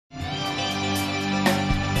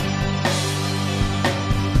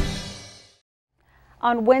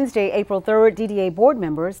On Wednesday, April 3rd, DDA board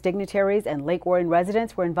members, dignitaries, and Lake Orion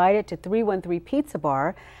residents were invited to 313 Pizza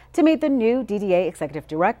Bar to meet the new DDA Executive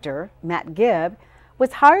Director. Matt Gibb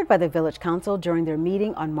was hired by the Village Council during their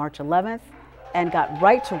meeting on March 11th and got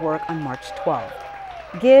right to work on March 12th.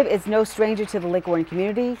 Gibb is no stranger to the Lake Orion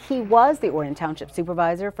community. He was the Orion Township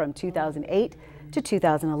Supervisor from 2008 to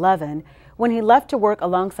 2011 when he left to work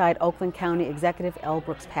alongside Oakland County Executive L.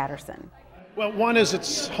 Brooks Patterson. Well, one is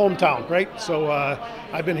it's hometown, right? So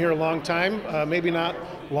I've been here a long time, maybe not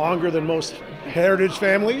longer than most heritage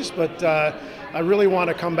families, but I really want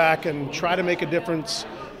to come back and try to make a difference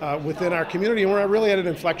within our community. And we're really at an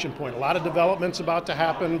inflection point. A lot of development's about to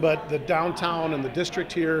happen, but the downtown and the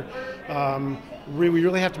district here, we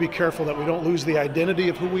really have to be careful that we don't lose the identity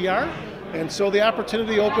of who we are. And so the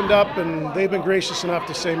opportunity opened up, and they've been gracious enough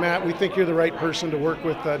to say, Matt, we think you're the right person to work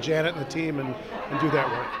with Janet and the team and do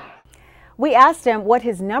that work. We asked him what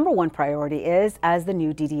his #1 priority is as the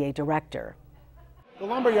new DDA director. The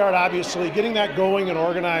lumberyard, obviously, getting that going and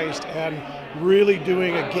organized and really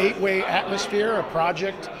doing a gateway atmosphere, a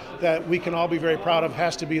project that we can all be very proud of,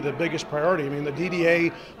 has to be the biggest priority. I mean, the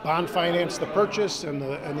DDA bond financed the purchase and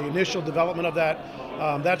the initial development of that.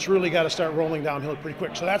 That's really got to start rolling downhill pretty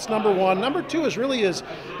quick. So that's #1. #2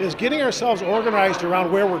 is getting ourselves organized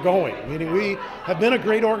around where we're going. Meaning we have been a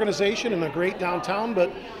great organization and a great downtown,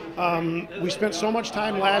 but we spent so much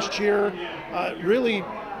time last year really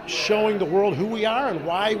showing the world who we are and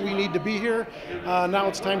why we need to be here. Now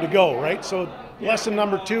it's time to go, right? So lesson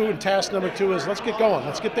 #2 and task #2 is let's get going.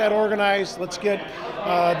 Let's get that organized. Let's get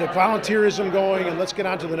the volunteerism going, and let's get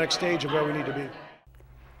on to the next stage of where we need to be.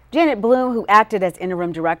 Janet Bloom, who acted as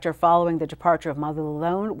interim director following the departure of Mother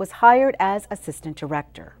Malone, was hired as assistant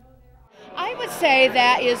director. I would say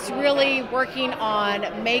that is really working on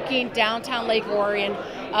making downtown Lake Orion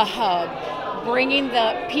a hub, bringing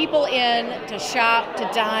the people in to shop, to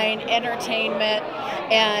dine, entertainment,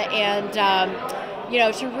 and you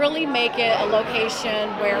know, to really make it a location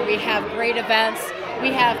where we have great events,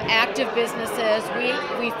 we have active businesses,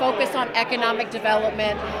 we focus on economic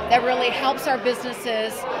development that really helps our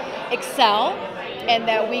businesses excel, and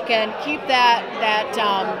that we can keep that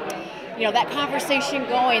you know, that conversation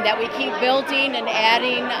going, that we keep building and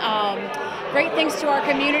adding great things to our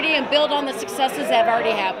community and build on the successes that have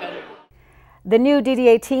already happened. The new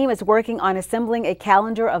DDA team is working on assembling a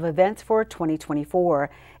calendar of events for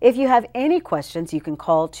 2024. If you have any questions, you can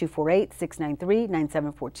call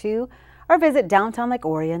 248-693-9742 or visit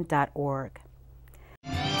downtownlakeorion.org.